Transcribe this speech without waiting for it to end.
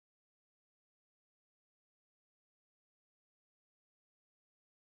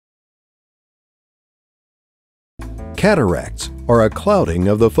Cataracts are a clouding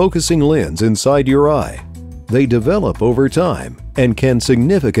of the focusing lens inside your eye. They develop over time and can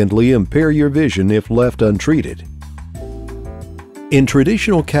significantly impair your vision if left untreated. In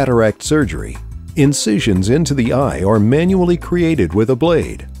traditional cataract surgery, incisions into the eye are manually created with a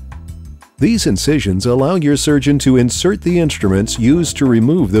blade. These incisions allow your surgeon to insert the instruments used to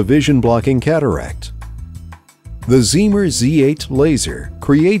remove the vision-blocking cataract. The Zimmer Z8 laser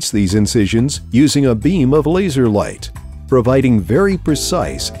creates these incisions using a beam of laser light, providing very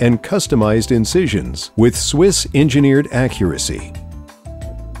precise and customized incisions with Swiss-engineered accuracy.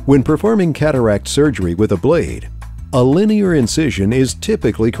 When performing cataract surgery with a blade, a linear incision is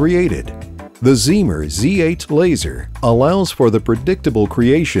typically created. The Zimmer Z8 laser allows for the predictable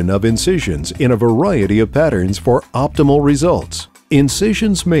creation of incisions in a variety of patterns for optimal results.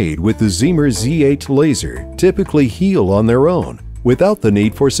 Incisions made with the Zimmer Z8 laser typically heal on their own without the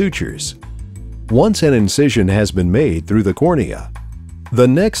need for sutures. Once an incision has been made through the cornea, the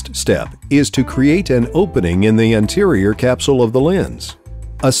next step is to create an opening in the anterior capsule of the lens,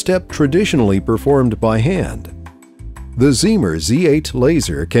 a step traditionally performed by hand. The Zimmer Z8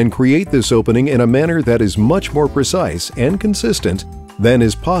 laser can create this opening in a manner that is much more precise and consistent than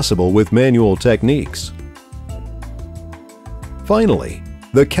is possible with manual techniques. Finally,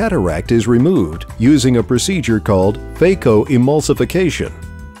 the cataract is removed using a procedure called phacoemulsification.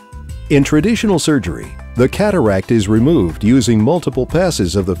 In traditional surgery, the cataract is removed using multiple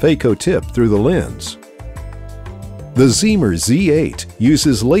passes of the phaco tip through the lens. The Zimmer Z8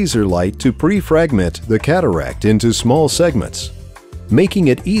 uses laser light to pre-fragment the cataract into small segments, making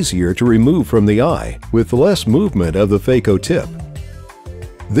it easier to remove from the eye with less movement of the phaco tip.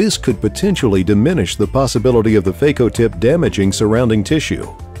 This could potentially diminish the possibility of the phaco tip damaging surrounding tissue.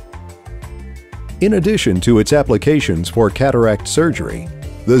 In addition to its applications for cataract surgery,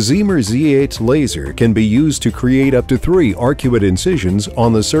 the Zimmer Z8 laser can be used to create up to 3 arcuate incisions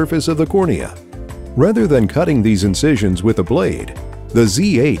on the surface of the cornea. Rather than cutting these incisions with a blade, the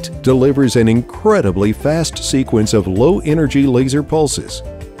Z8 delivers an incredibly fast sequence of low-energy laser pulses,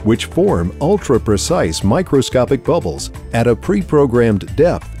 which form ultra-precise microscopic bubbles at a pre-programmed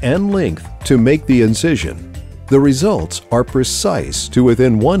depth and length to make the incision. The results are precise to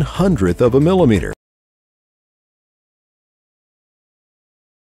within 1/100th of a millimeter.